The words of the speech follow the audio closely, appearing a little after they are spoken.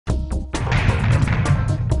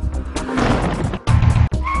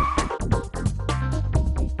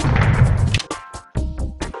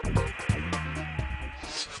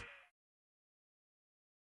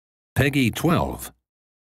Peggy 12.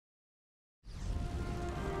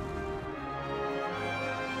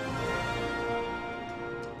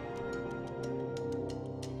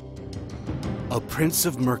 A prince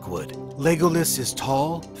of Mirkwood, Legolas is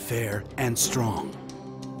tall, fair, and strong.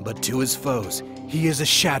 But to his foes, he is a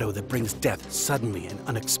shadow that brings death suddenly and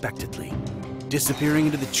unexpectedly, disappearing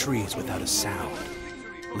into the trees without a sound.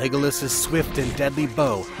 Legolas's swift and deadly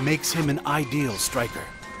bow makes him an ideal striker.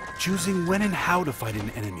 Choosing when and how to fight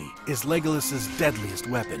an enemy is Legolas's deadliest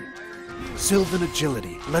weapon. Sylvan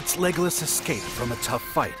agility lets Legolas escape from a tough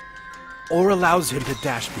fight, or allows him to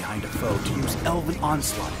dash behind a foe to use Elven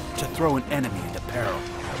Onslaught to throw an enemy into peril.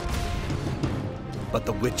 But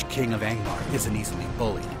the Witch King of Angmar isn't easily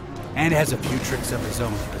bullied, and has a few tricks of his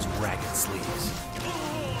own up his ragged sleeves.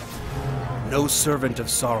 No servant of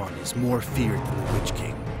Sauron is more feared than the Witch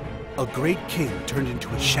King, a great king turned into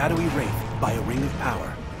a shadowy wraith by a ring of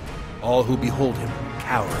power. All who behold him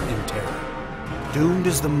cower in terror. Doomed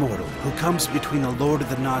is the mortal who comes between the Lord of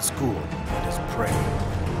the Nazgul and his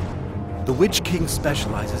prey. The Witch King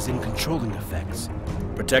specializes in controlling effects,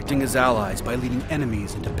 protecting his allies by leading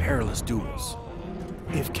enemies into perilous duels.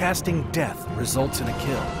 If casting Death results in a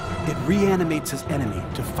kill, it reanimates his enemy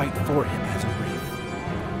to fight for him as a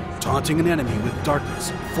wraith. Taunting an enemy with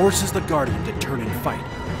darkness forces the Guardian to turn and fight,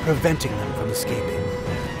 preventing them from escaping,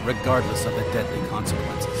 regardless of the deadly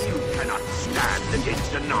consequences. You cannot stand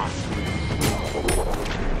against a Nazgul.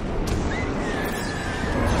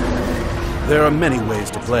 There are many ways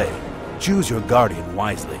to play. Choose your Guardian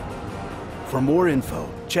wisely. For more info,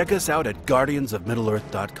 check us out at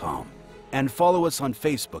guardiansofmiddle-earth.com and follow us on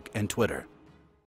Facebook and Twitter.